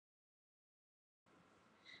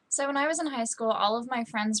So when I was in high school, all of my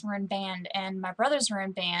friends were in band, and my brothers were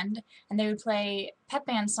in band, and they would play pep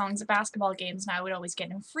band songs at basketball games, and I would always get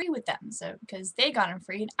them free with them. So because they got them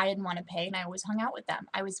free, I didn't want to pay, and I always hung out with them.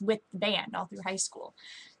 I was with the band all through high school.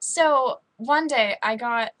 So one day I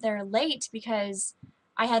got there late because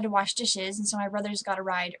I had to wash dishes, and so my brothers got a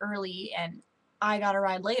ride early, and I got a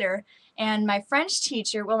ride later. And my French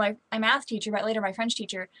teacher, well, my math teacher, but later my French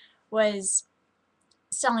teacher, was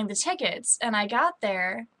selling the tickets, and I got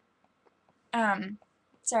there um,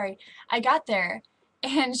 sorry, I got there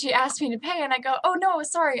and she asked me to pay and I go, oh no,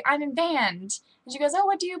 sorry, I'm in band. And she goes, oh,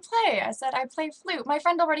 what do you play? I said, I play flute. My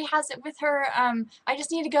friend already has it with her. I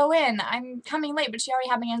just need to go in. I'm coming late, but she already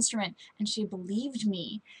had my instrument. And she believed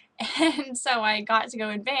me. And so I got to go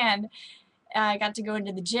in band. I got to go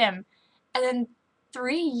into the gym. And then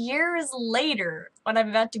 3 years later, when I'm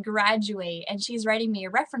about to graduate, and she's writing me a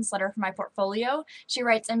reference letter for my portfolio, she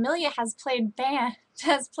writes, Amelia has played band,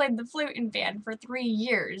 has played the flute in band for 3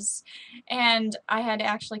 years. And I had to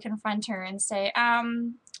actually confront her and say,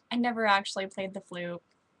 I never actually played the flute.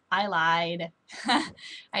 I lied.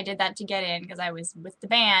 I did that to get in because I was with the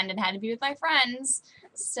band and had to be with my friends.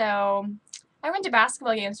 So I went to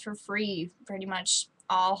basketball games for free pretty much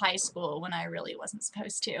all high school when I really wasn't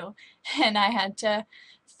supposed to. And I had to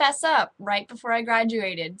fess up right before I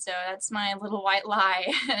graduated. So that's my little white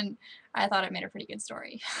lie. And I thought it made a pretty good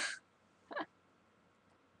story.